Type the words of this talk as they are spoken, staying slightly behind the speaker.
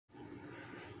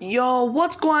Yo,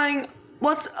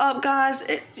 what's up, guys?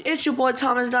 It's your boy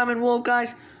Thomas Diamond Wolf,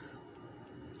 guys.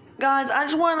 Guys, I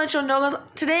just want to let y'all know, guys,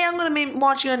 today I'm gonna be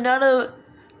watching another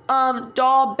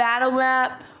doll battle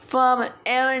rap from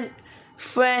Aaron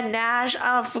Friend Nash.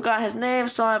 I forgot his name,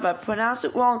 sorry if I pronounced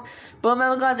it wrong. But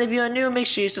remember, guys, if you're new, make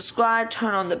sure you subscribe,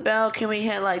 turn on the bell. Can we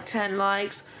hit like 10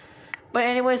 likes? But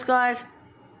anyways, guys,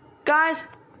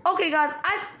 okay, guys,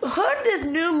 I've heard this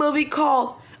new movie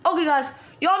called, okay, guys,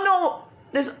 y'all know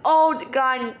this old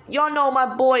guy, y'all know my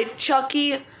boy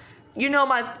Chucky. You know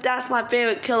that's my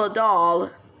favorite killer doll.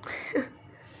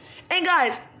 And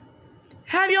guys,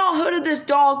 have y'all heard of this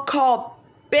doll called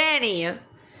Bendy?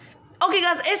 Okay,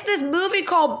 guys, it's this movie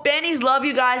called Bendy's Love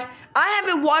You, guys. I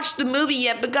haven't watched the movie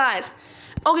yet, but guys,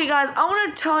 okay, guys, I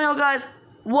want to tell y'all guys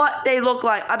what they look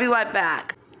like. I'll be right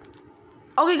back.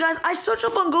 Okay, guys, I searched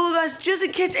up on Google, guys, just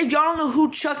in case if y'all don't know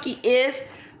who Chucky is.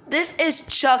 This is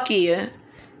Chucky.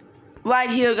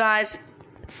 Right here, guys.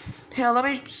 Here, let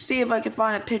me see if I can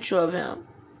find a picture of him.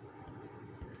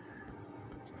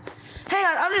 Hey,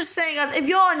 guys, I'm just saying, guys, if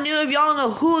y'all are new, if y'all don't know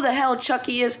who the hell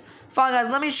Chucky is, fine, guys,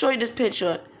 let me show you this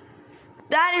picture.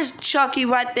 That is Chucky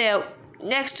right there,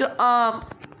 next to, oh,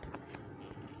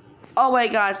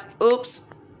 wait, guys, oops.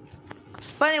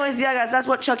 But anyways, yeah, guys, that's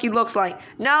what Chucky looks like.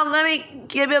 Now, let me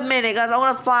give it a minute, guys. I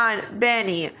want to find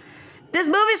Bendy. This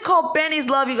movie is called Bendy's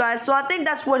Love You, guys, so I think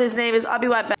that's what his name is. I'll be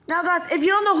right back. Now, guys, if you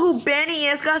don't know who Bendy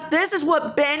is, guys, this is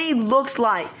what Bendy looks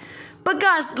like. But,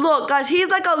 guys, look, guys, he's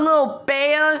like a little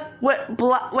bear with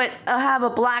have a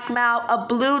black mouth, a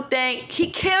blue thing. He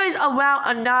carries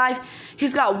around a knife.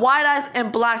 He's got white eyes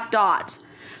and black dots.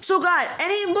 So, guys,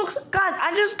 and he looks, guys,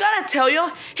 I just gotta tell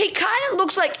you, he kind of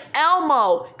looks like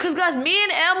Elmo. Because, guys, me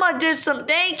and Elmo did some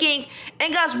thinking,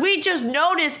 and, guys, we just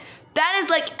noticed that is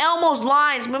like Elmo's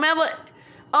lines. Remember,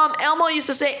 Elmo used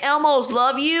to say, Elmo's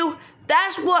love you?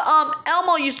 That's what,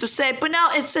 Elmo used to say, but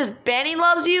now it says Bendy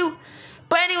loves you.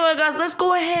 But anyway, guys, let's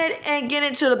go ahead and get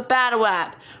into the battle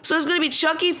rap. So, it's gonna be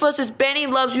Chucky versus Bendy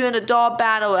loves you in the doll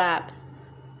battle rap.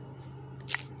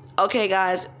 Okay,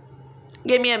 guys.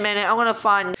 Give me a minute. I'm gonna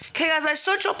find. Okay, guys, I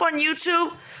searched up on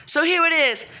YouTube. So here it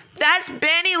is. That's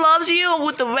Bendy Loves You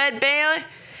with the red bear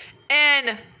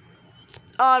and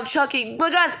Chucky.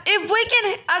 But guys, if we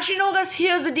can actually, no, guys,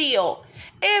 here's the deal.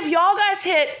 If y'all guys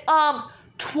hit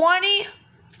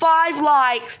 25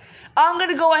 likes, I'm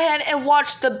gonna go ahead and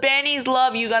watch the Bendy's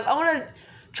Love You, guys. I'm gonna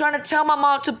try to tell my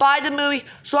mom to buy the movie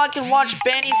so I can watch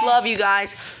Bendy's Love You,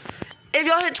 guys. If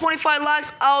y'all hit 25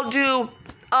 likes, I'll do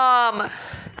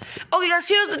okay, guys,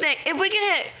 here's the thing. If we can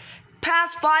hit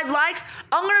past 5 likes,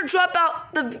 I'm gonna drop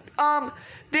out the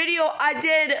video I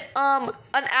did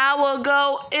an hour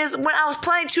ago. Is when I was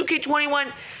playing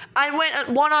 2K21. I went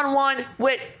one-on-one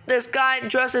with this guy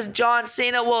dressed as John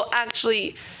Cena. Well,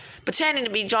 actually, pretending to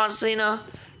be John Cena.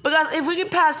 But guys, if we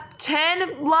get past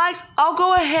 10 likes, I'll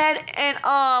go ahead and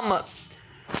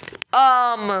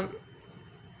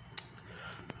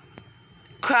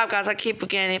crap, guys, I keep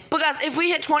forgetting it. But guys, if we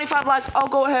hit 25 likes, I'll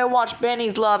go ahead and watch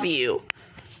Bendy's Love You.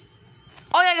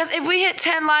 Oh yeah, guys, if we hit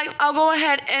 10 likes, I'll go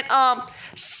ahead and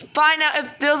find out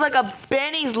if there's like a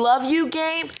Bendy's Love You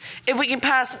game if we can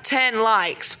pass 10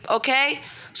 likes, okay?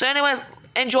 So anyways,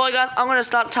 enjoy, guys. I'm gonna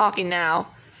stop talking now.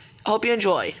 Hope you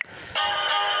enjoy.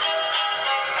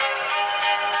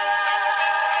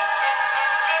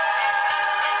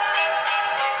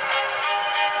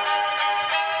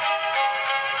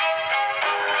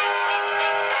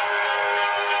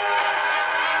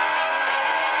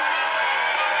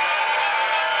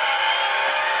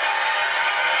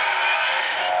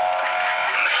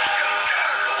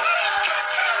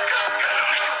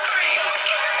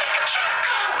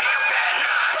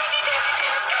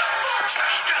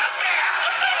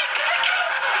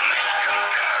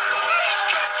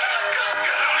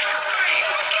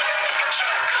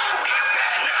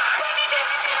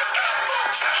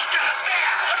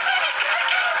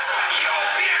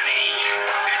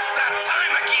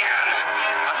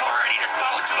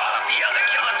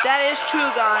 That is true,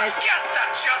 guys. I guess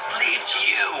that just leaves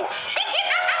you.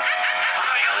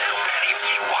 Hi, little Benny, do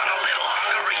you want a little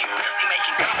hunger? Are you busy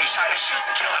making baby shiny shoes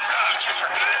and killing? You just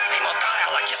repeat the same old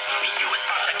dialogue. Your CPU is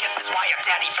fucked. I guess that's why your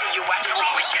daddy threw you out. You're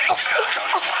always getting shocked.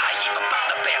 Why even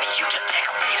bother, Benny? You just can't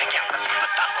compete against a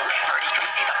superstar celebrity. Come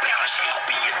see the balance sheet. I'll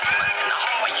be your demons in the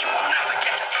hallway. You won't ever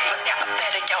get to see what's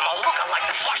apathetic. Elmo looking like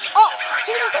the Washington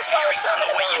series on the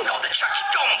way. You know that Chucky's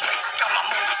going places. Got my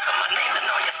movies to my name and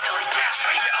all your silly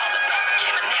catchphrases. All the bells that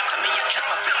came in after me are just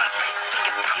fulfilling spaces. Think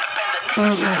it's time to bend the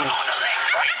knee. All the leg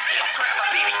braces. Grab a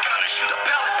BB gun and shoot a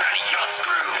belly, Benny, you're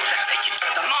screwed. Then take you to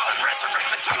the mall and resurrect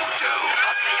with voodoo.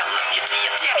 I'll say I love you to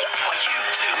your daddy, see what you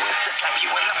do. They slap you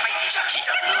in the Feisty Chucky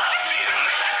doesn't love you.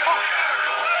 Make him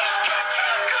gurgle, make him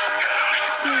struggle. Gonna make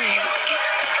him scream,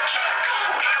 gonna make him chuckle.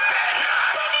 Wake up at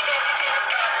night, see Daddy did a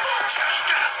scuffle. Chucky's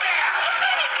gonna stare,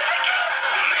 Bendy's gonna cancel.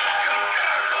 Make him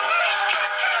gurgle, make him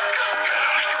struggle.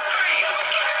 Gonna make him scream,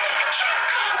 gonna make him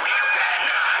chuckle. Wake up at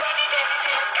night, see Daddy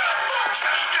did a scuffle.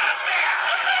 Chucky's gonna stare,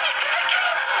 Bendy's gonna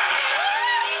cancel.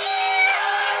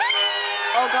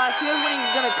 Oh guys, here's when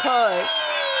he's gonna curse.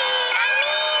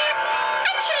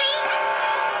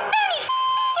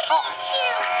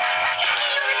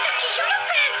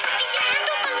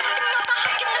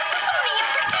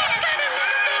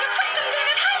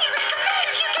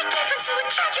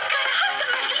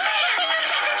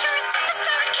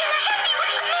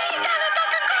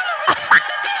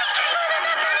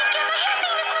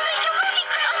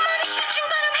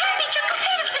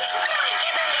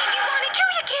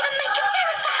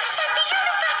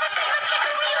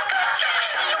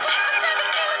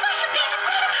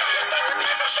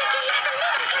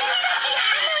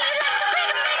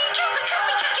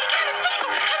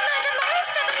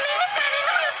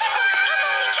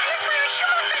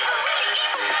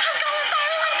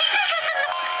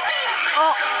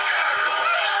 Oh.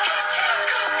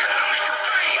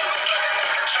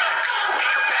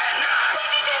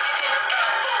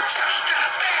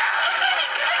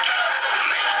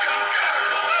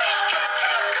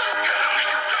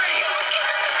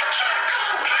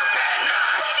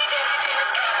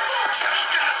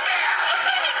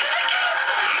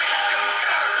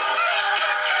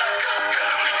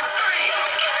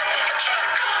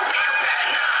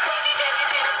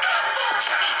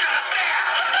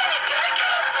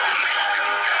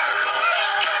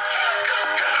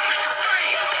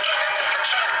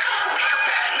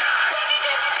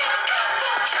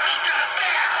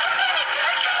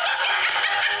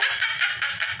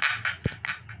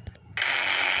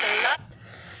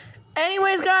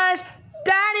 Anyways, guys,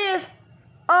 that is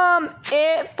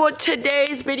it for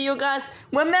today's video, guys.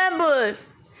 Remember,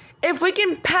 if we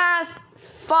can pass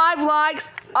 5 likes,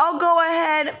 I'll go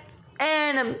ahead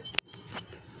and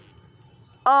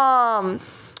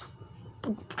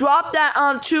drop that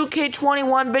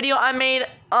 2K21 video I made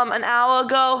an hour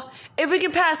ago. If we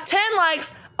can pass 10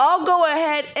 likes, I'll go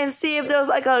ahead and see if there's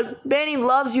like a Bendy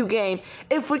Loves You game.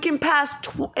 If we can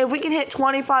hit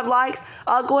 25 likes,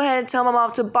 I'll go ahead and tell my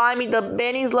mom to buy me the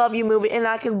Bendy's Love You movie and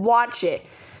I can watch it.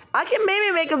 I can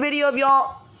maybe make a video of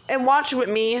y'all and watch it with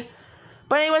me.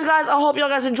 But anyways, guys, I hope y'all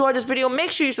guys enjoyed this video.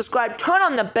 Make sure you subscribe, turn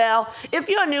on the bell. If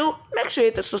you're new, make sure you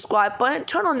hit the subscribe button,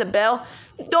 turn on the bell.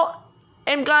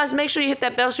 And guys, make sure you hit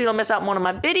that bell so you don't miss out on one of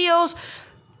my videos.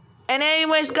 And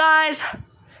anyways, guys,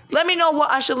 let me know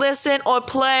what I should listen or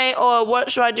play or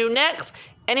what should I do next.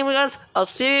 Anyway, guys, I'll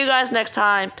see you guys next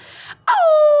time.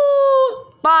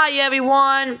 Oh, bye,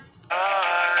 everyone.